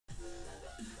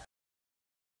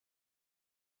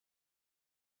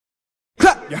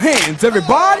your hands,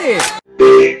 everybody.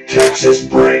 Big Texas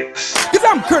Breaks. Cause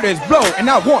I'm Curtis Blow, and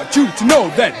I want you to know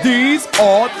that these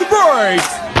are the breaks.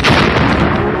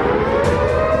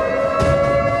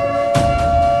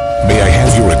 May I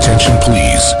have your attention,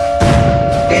 please?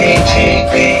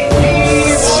 ATB.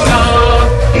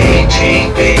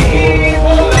 ATB.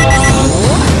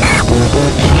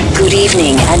 Good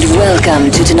evening and welcome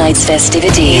to tonight's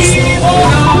festivities.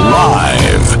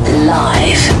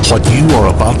 Live. What you are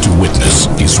about to witness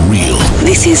is real.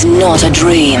 This is not a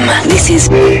dream. This is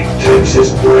Big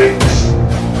Texas Breaks.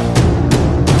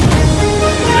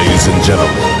 Ladies and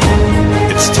gentlemen,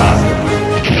 it's time.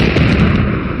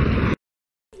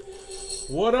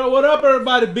 What up,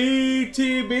 everybody?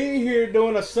 BTB here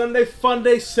doing a Sunday Fun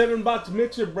Day 7-box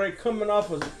mixer break coming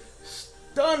off a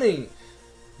stunning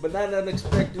but not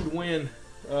unexpected win.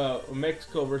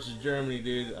 Mexico versus Germany,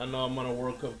 dude. I know I'm on a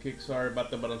World Cup kick. Sorry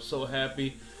about that, but I'm so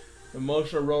happy.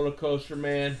 Emotional roller coaster,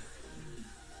 man.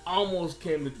 Almost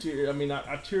came to tears. I mean,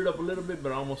 I teared up a little bit,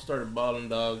 but I almost started bawling,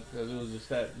 dog, because it was just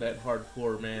that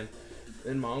hardcore, man.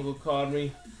 Then my uncle called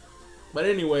me. But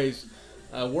anyways,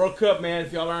 World Cup, man.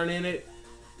 If y'all aren't in it,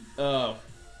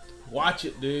 watch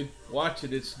it, dude. Watch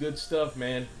it. It's good stuff,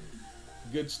 man.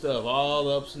 Good stuff. All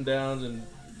the ups and downs and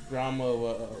drama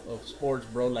of sports,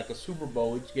 bro, like a Super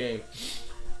Bowl each game.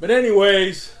 But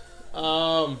anyways,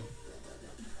 where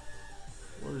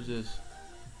is this?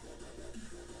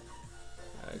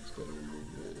 I'm just gonna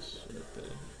remove this right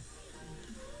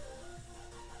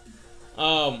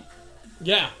there.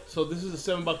 Yeah, so this is a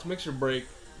 $7 mixer break.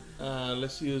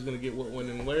 Let's see who's gonna get what, when,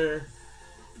 and where.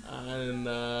 And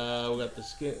we got the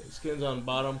skins on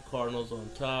bottom, Cardinals on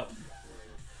top.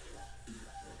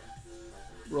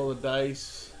 Roll the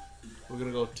dice. We're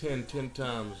gonna go 10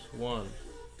 times. 1,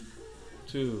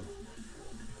 2,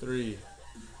 3,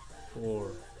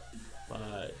 4,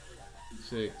 5,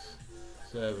 6,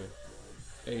 7,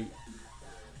 8,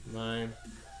 9,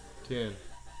 10.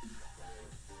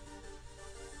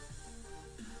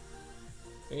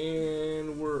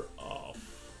 And we're off.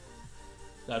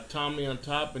 Got Tommy on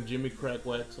top and Jimmy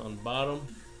Crackwax on bottom.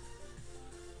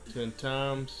 10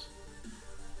 times.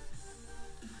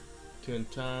 10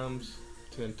 times.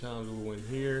 10 times we'll win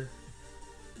here.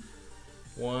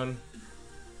 1,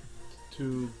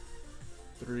 2,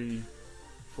 3,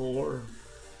 4,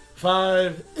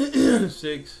 5,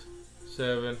 6,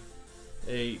 7,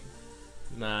 8,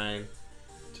 9,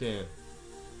 10.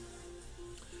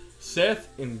 Seth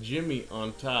and Jimmy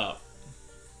on top.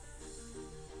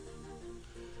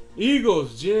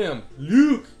 Eagles, Jim,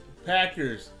 Luke,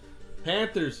 Packers,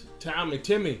 Panthers,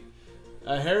 Timmy,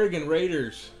 Harrigan,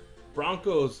 Raiders,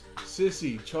 Broncos,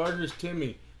 Sissy, Chargers,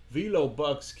 Timmy, Velo,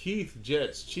 Bucks, Keith,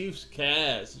 Jets, Chiefs,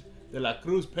 Kaz, De La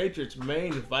Cruz, Patriots,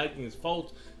 Maine, Vikings,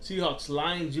 Folks, Seahawks,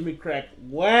 Lions, Jimmy Crack,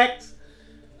 Wax,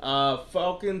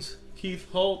 Falcons, Keith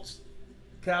Holtz,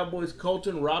 Cowboys,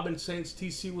 Colton, Robin, Saints,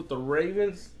 TC with the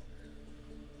Ravens,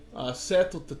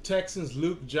 Seth with the Texans,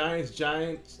 Luke, Giants,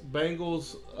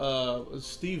 Bengals,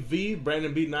 Steve V,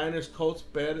 Brandon B, Niners, Colts,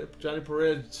 Johnny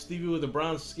Perez, Stevie with the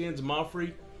Browns, Skins,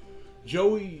 Moffrey,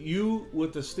 Joey U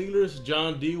with the Steelers,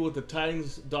 John D with the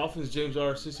Titans, Dolphins, James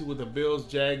R, Sissy with the Bills,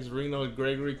 Jags, Reno,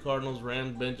 Gregory, Cardinals,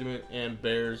 Rams, Benjamin, and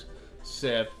Bears,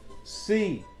 Seth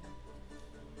C.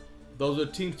 Those are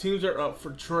teams. Teams are up for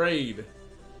trade.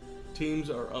 Teams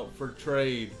are up for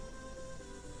trade.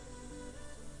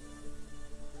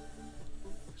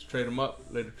 Let's trade them up.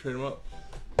 Later, trade them up.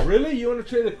 Really? You want to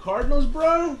trade the Cardinals,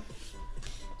 bro?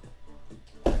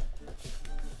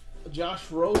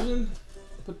 Josh Rosen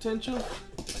potential?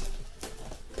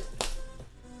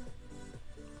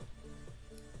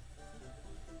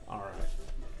 Alright.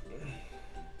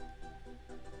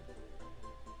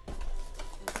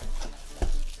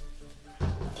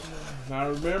 Now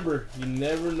remember, you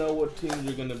never know what teams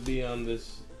are gonna be on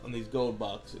these gold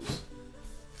boxes.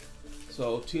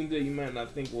 So teams that you might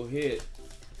not think will hit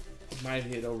might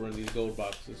hit over in these gold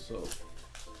boxes. So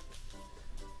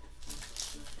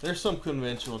there's some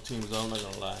conventional teams though, I'm not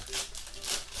gonna lie.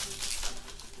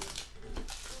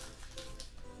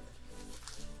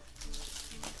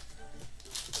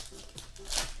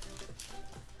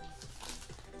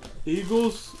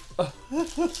 Eagles?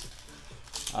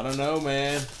 I don't know,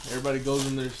 man. Everybody goes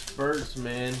in their spurts,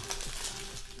 man.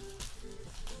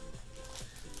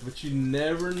 But you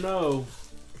never know.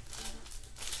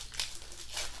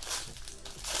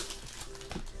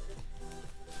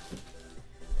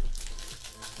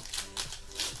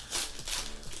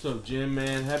 What's up, Jim,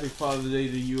 man? Happy Father's Day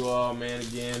to you all, man,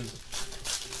 again.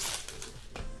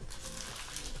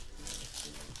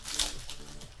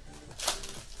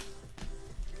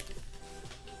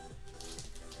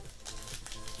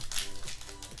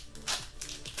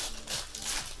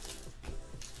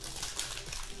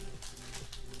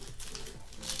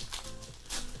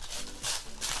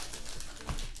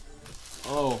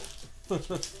 Oh.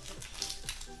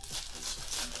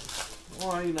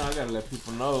 Well, you know, I gotta let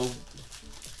people know.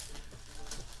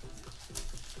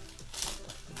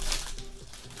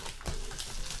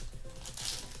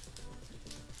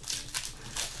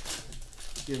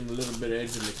 Give them a little bit of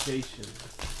education.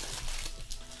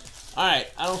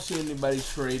 Alright, I don't see anybody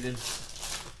trading.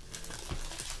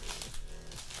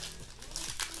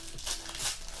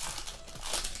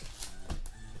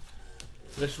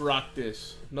 Let's rock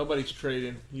this. Nobody's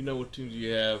trading. You know what teams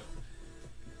you have.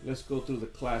 Let's go through the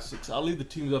classics. I'll leave the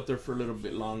teams up there for a little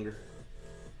bit longer.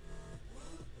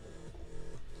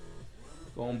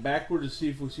 Going backward to see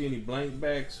if we see any blank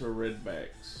backs or red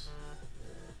backs.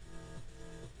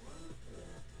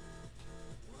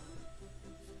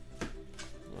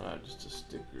 Just a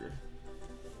sticker.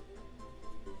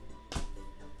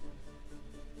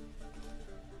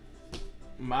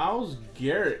 Myles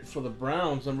Garrett for the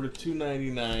Browns, number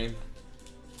 299.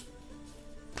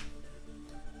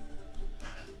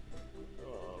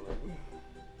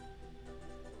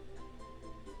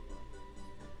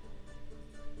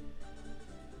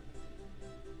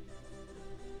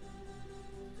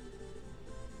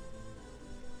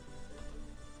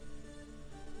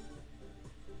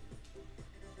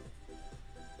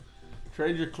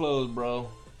 Trade your clothes, bro.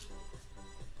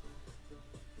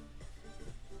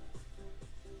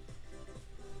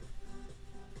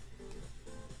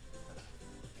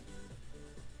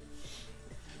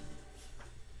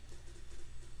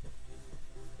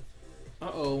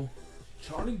 Uh-oh.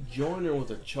 Charlie Joyner with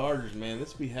the Chargers, man.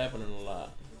 This be happening a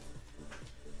lot.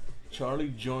 Charlie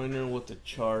Joyner with the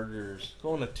Chargers.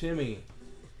 Going to Timmy.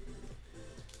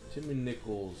 Timmy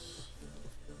Nichols.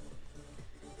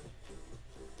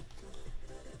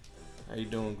 How you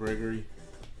doing, Gregory?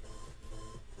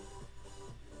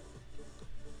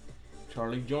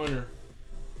 Charlie Joyner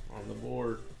on the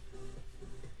board.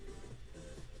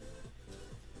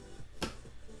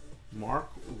 Mark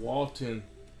Walton.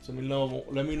 Let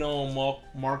me know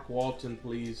Mark Walton,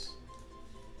 please.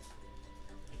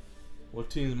 What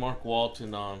team is Mark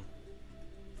Walton on?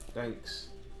 Thanks.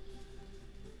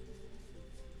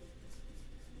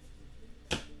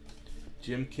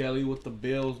 Jim Kelly with the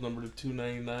Bills, number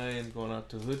 299, going out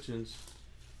to Hutchins.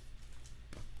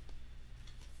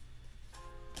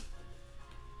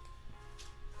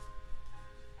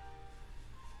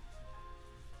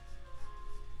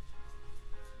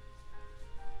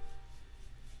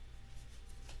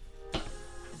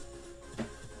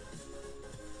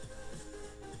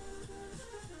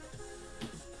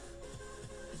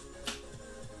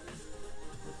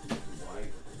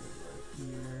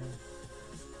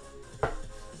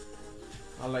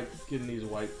 I like getting these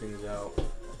white things out.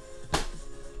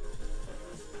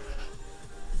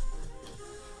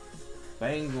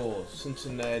 Bengals,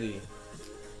 Cincinnati.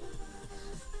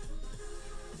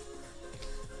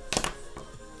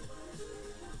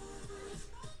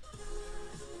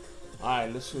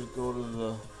 Alright, let's just go to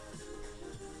the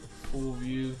full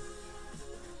view.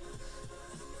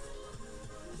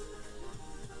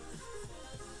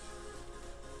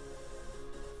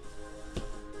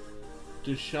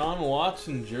 Deshaun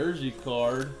Watson jersey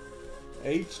card.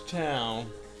 H-Town.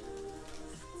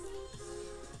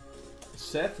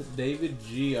 Seth David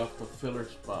G off the filler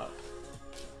spot.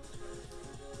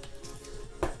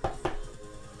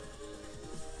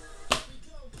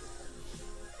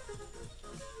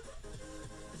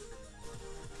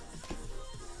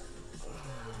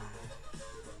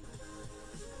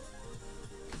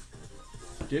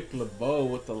 Dick LeBeau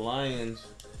with the Lions.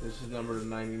 This is number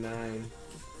 99.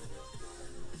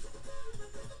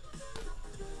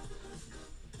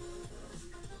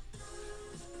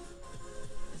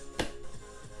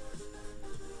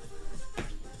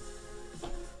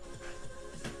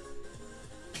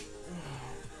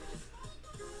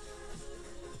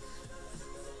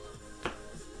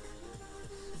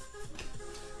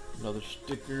 Another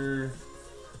sticker.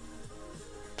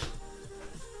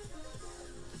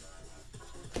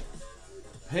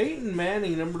 Peyton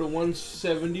Manning, number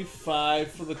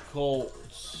 175 for the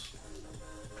Colts.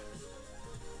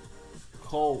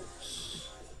 Colts.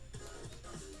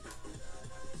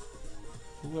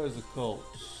 Who has the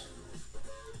Colts?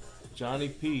 Johnny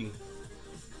P.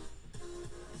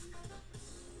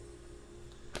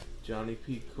 Johnny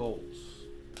P. Colts.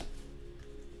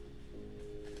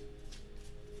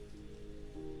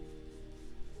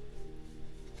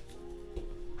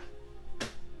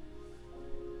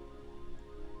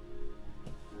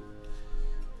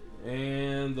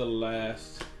 And the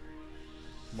last,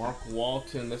 Mark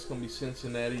Walton. That's going to be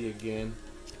Cincinnati again.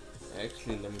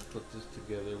 Actually, let me put this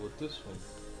together with this one.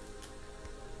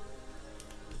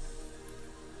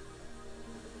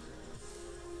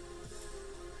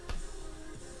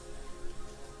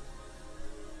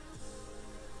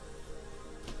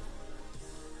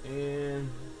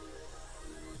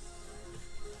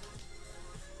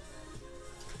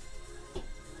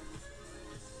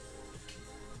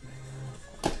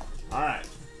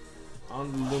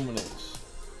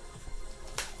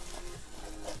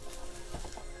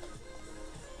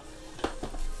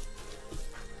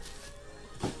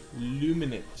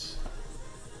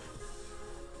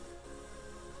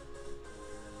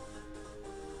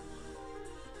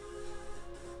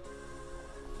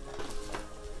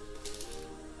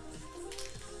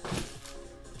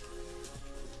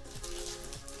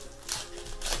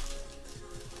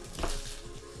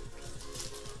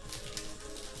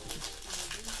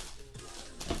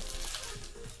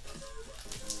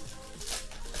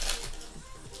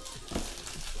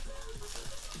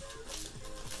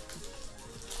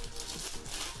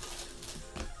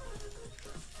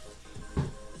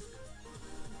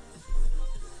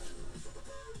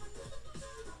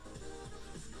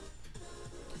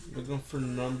 Looking for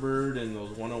numbered and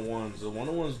those 101s. The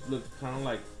 101s look kind of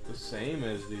like the same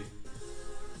as the...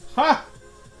 Ha!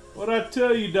 What'd I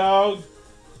tell you, dog?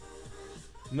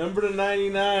 Number to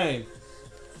 99.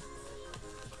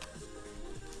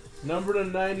 Number to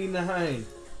 99.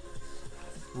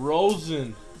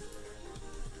 Rosen.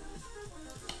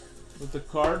 With the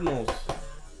Cardinals.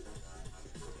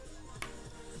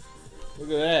 Look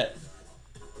at that.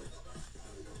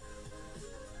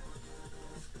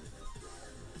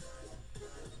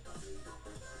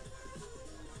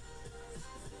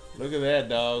 Look at that,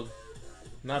 dog.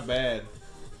 Not bad.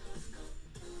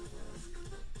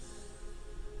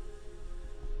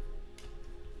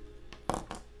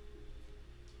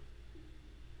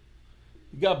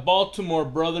 You got Baltimore,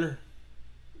 brother.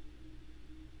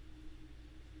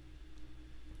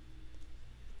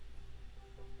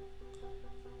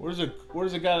 Where's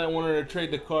the guy that wanted to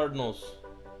trade the Cardinals?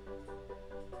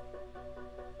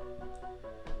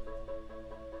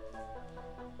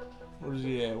 Where's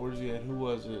he at? Where's he at? Who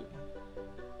was it?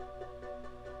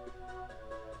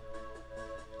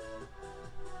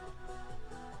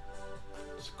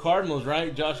 It's Cardinals,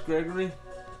 right? Josh Gregory?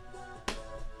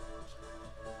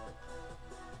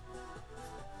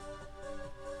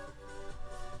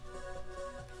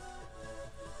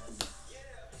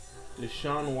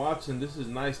 Deshaun Watson. This is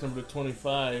nice, number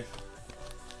 25.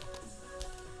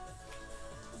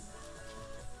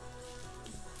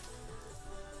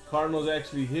 Cardinals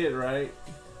actually hit, right?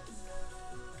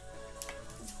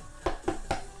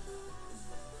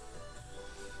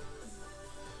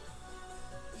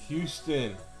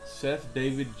 Houston, Seth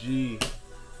David G.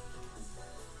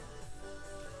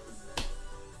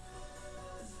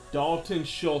 Dalton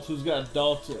Schultz. Who's got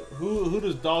Dalton? Who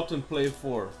does Dalton play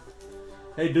for?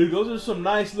 Hey, dude, those are some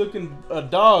nice looking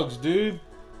dogs, dude.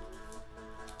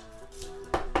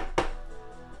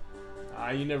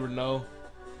 You never know.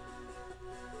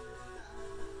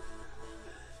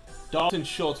 Dalton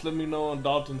Schultz. Let me know on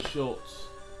Dalton Schultz.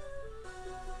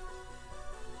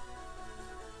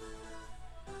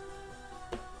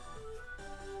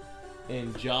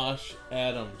 And Josh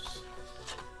Adams.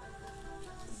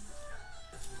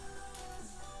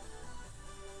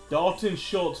 Dalton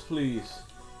Schultz, please.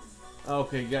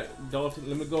 Okay, got Dalton.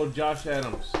 Let me go Josh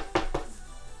Adams.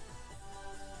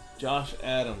 Josh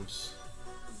Adams.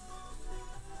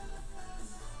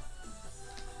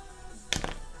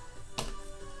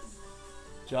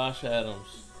 Josh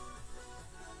Adams.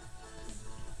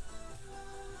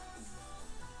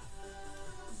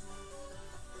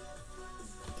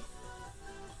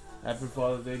 Happy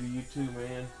Father's Day to you too,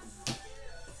 man.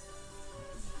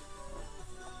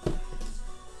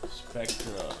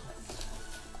 Spectra.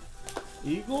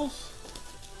 Eagles?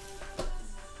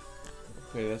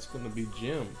 Okay, that's gonna be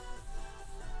Jim.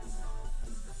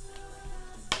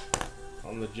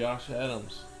 On the Josh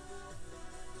Adams.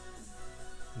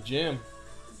 Jim.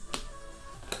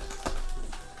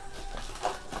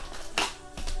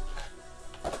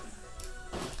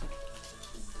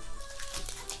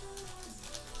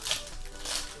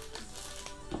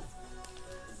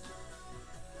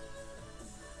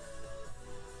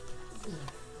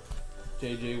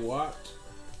 J.J. Watt.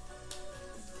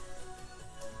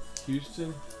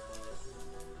 Houston.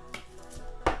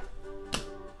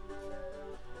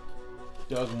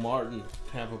 Doug Martin,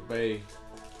 Tampa Bay.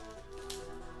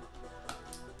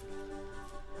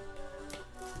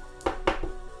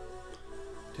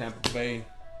 Tampa Bay.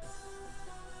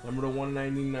 Number to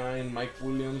 199, Mike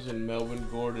Williams and Melvin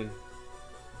Gordon.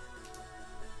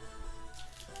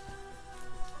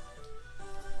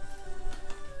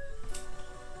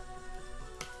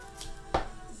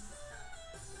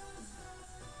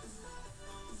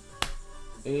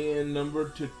 And number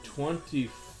to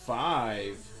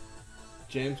 25,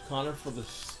 James Conner for the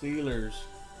Steelers.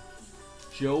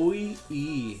 Joey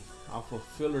E. off a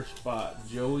filler spot.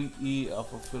 Joey E.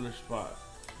 off a filler spot.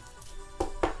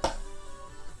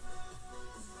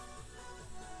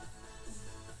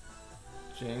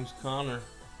 James Conner.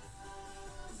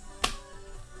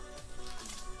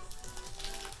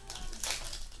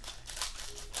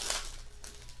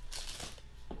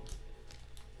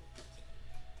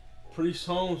 Priest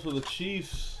Holmes for the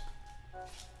Chiefs.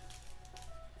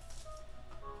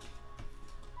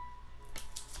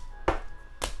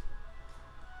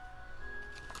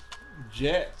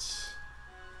 Jets.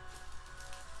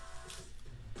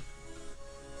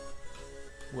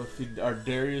 With our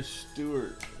Darius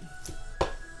Stewart.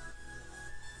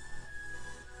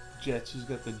 Jets. Who's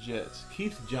got the Jets?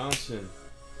 Keith Johnson.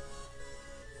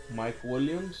 Mike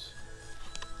Williams.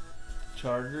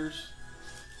 Chargers.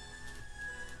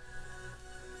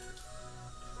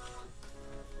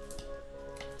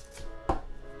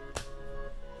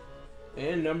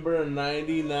 And number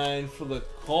 99 for the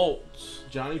Colts.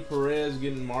 Johnny Perez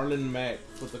getting Marlon Mack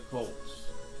for the Colts.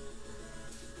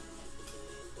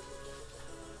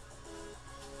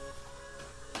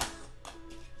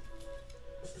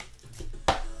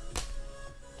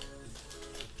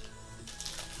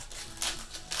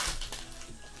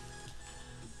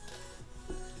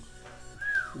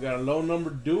 We got a low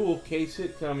number dual case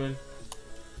hit coming.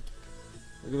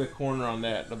 Look at the corner on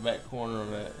that, the back corner of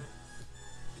that.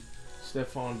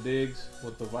 Stephon Diggs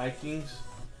with the Vikings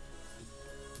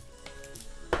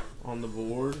on the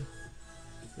board.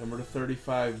 Number to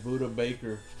 35, Buda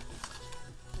Baker.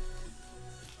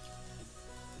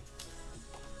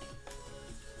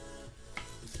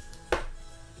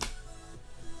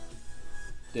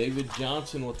 David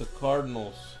Johnson with the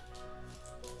Cardinals.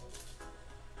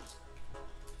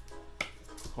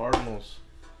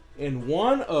 And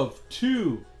one of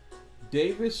two,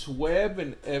 Davis Webb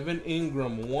and Evan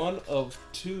Ingram. One of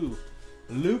two.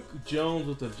 Luke Jones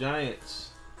with the Giants.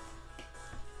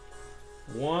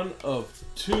 One of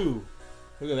two.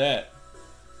 Look at that.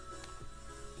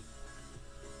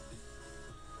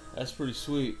 That's pretty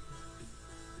sweet.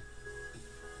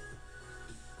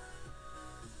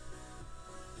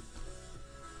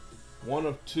 One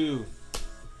of two.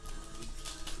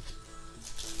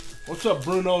 What's up,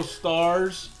 Bruno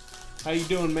Stars? How you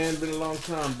doing, man? Been a long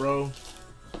time, bro.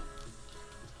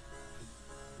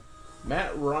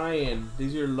 Matt Ryan.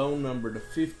 These are low number to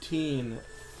 15.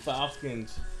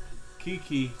 Falcons.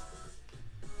 Kiki.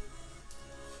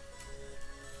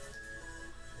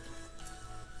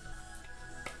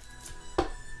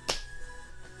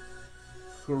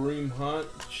 Kareem Hunt.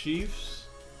 Chiefs.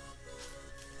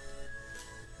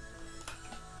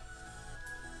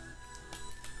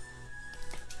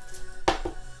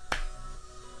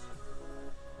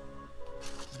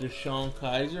 Deshaun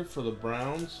Kaiser for the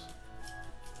Browns.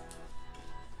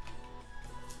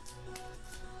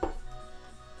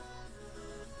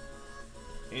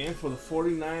 And for the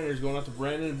 49ers, going out to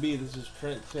Brandon B, this is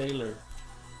Trent Taylor.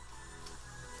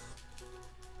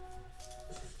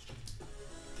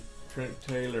 Trent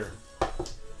Taylor.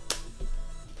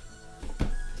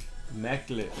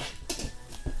 Necklet.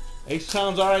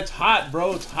 H-Town's alright. It's hot,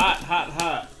 bro. It's hot, hot,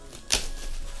 hot.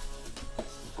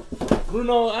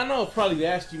 Bruno, I know I probably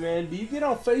asked you, man, do you get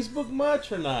on Facebook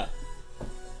much or not?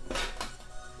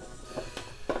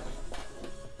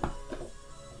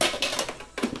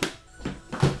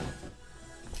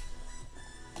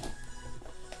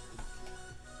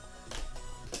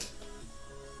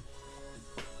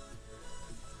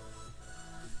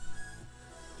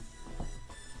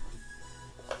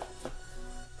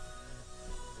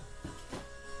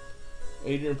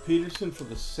 Adrian Peterson for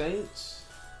the Saints.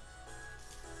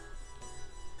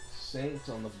 Saints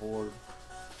on the board.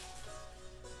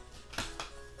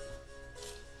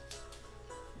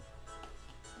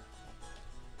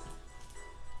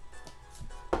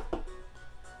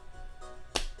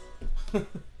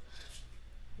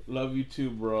 Love you too,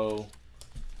 bro.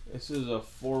 This is a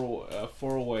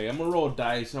four-way. I'm gonna roll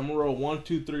dice. I'm gonna roll 1,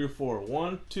 2, 3, or 4.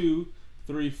 1, 2,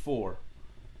 3, 4.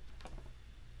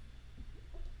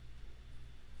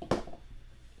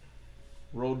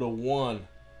 Roll the 1.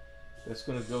 That's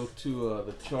going to go to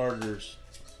the Chargers.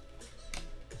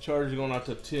 Chargers going out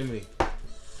to Timmy.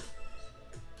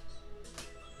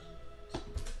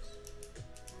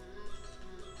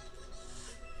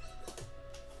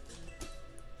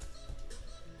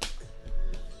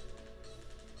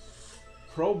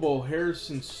 Pro Bowl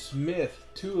Harrison Smith,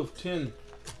 2 of 10.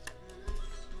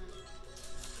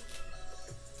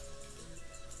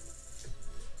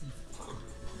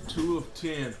 Two of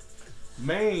 10.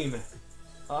 Maine.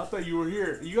 I thought you were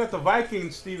here. You got the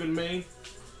Vikings, Stephen Maine.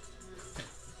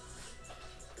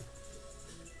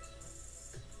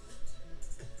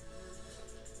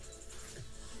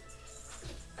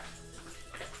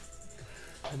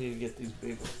 I need to get these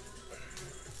big ones.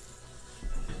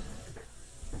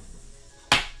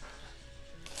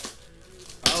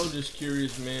 I was just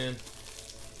curious, man.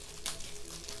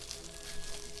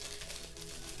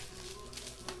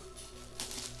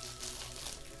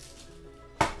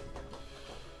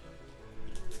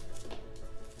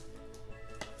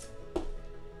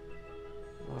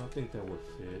 I think that would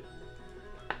fit.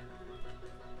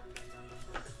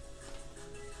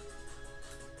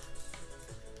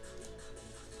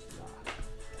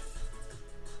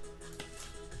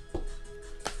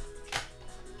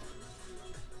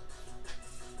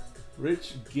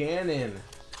 Rich Gannon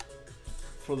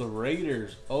for the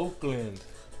Raiders, Oakland.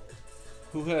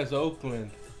 Who has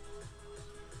Oakland?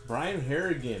 Brian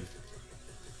Harrigan.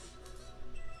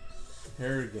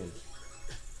 Harrigan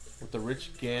with the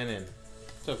Rich Gannon.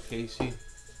 What's up, Casey?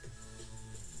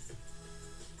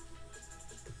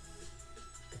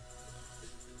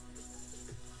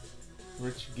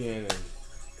 Rich Gannon.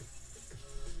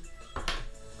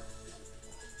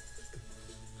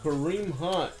 Kareem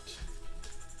Hunt.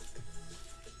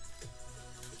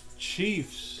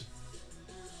 Chiefs.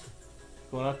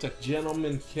 Going out to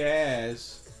Gentleman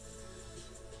Kaz.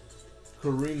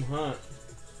 Kareem Hunt.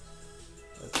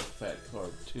 That's a fat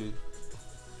card too.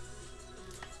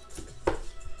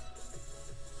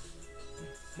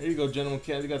 There you go, Gentleman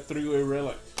Kaz. You got 3-way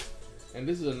relic. And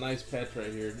this is a nice patch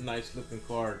right here. Nice looking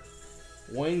card.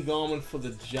 Wayne Gallman for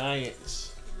the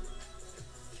Giants.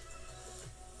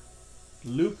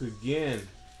 Luke again.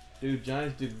 Dude,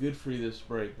 Giants did good for you this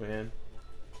break, man.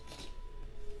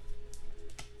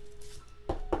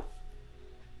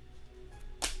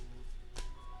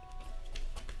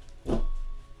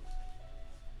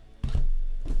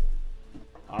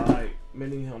 Alright,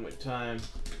 mini helmet time.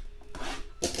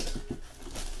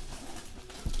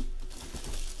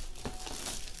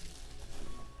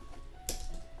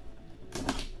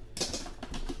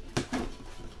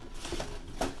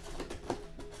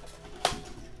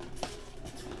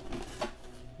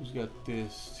 Got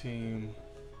this team.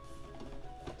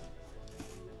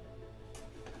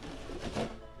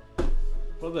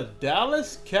 For the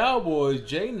Dallas Cowboys,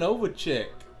 Jay Novacek.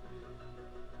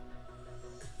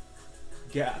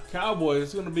 Yeah, Cowboys,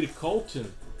 it's going to be the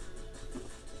Colton.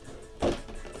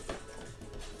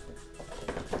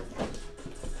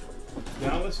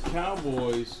 Dallas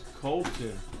Cowboys,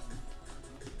 Colton.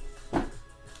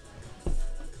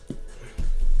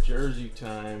 Jersey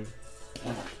time.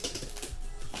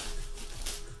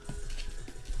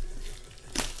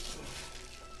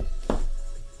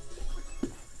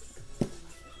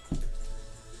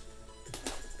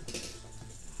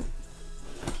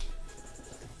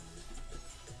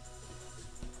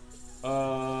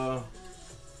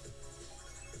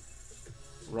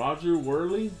 Roger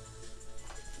Worley.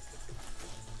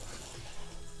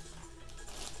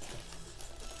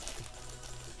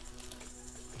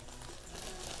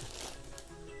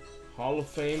 Hall of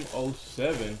Fame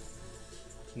 07.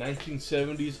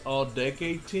 1970s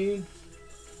All-Decade Team.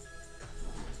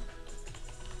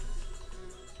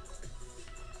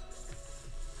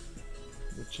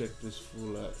 We'll check this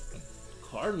fool out.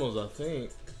 Cardinals, I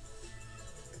think.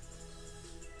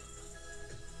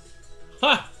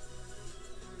 Ha!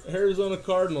 Arizona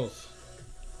Cardinals.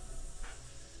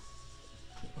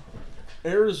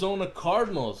 Arizona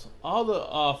Cardinals. All the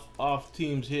off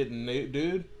teams hitting,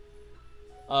 dude.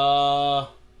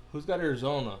 Who's got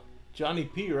Arizona? Johnny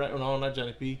P, right? Oh, no, not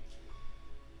Johnny P.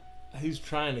 He's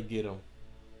trying to get him.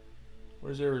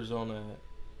 Where's Arizona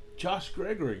at? Josh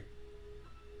Gregory.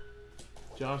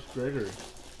 Josh Gregory.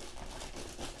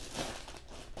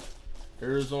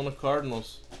 Arizona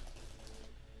Cardinals.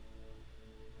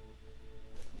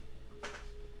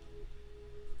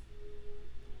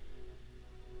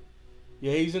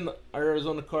 Yeah, he's in the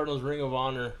Arizona Cardinals Ring of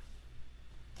Honor.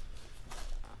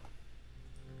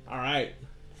 All right.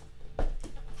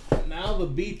 Now the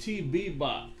BTB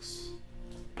box.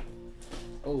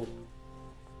 Oh.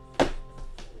 All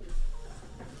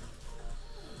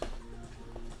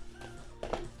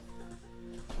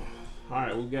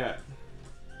right, we got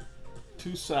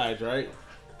two sides, right?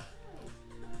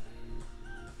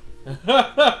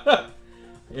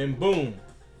 And boom.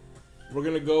 We're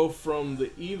going to go from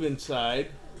the even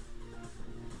side.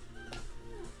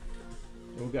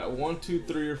 And we got 1, 2,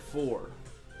 3, or 4.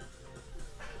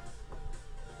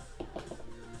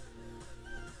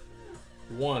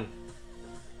 One.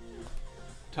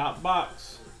 Top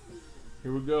box.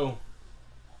 Here we go.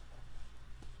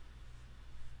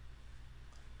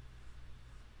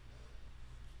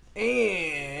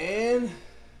 And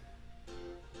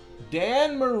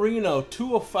Dan Marino,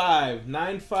 205,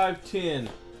 9/5/10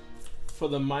 for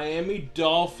the Miami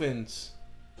Dolphins.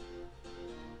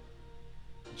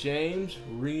 James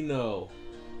Reno.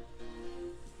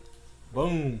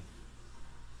 Boom.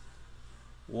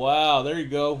 Wow, there you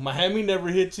go. Miami never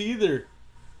hits either.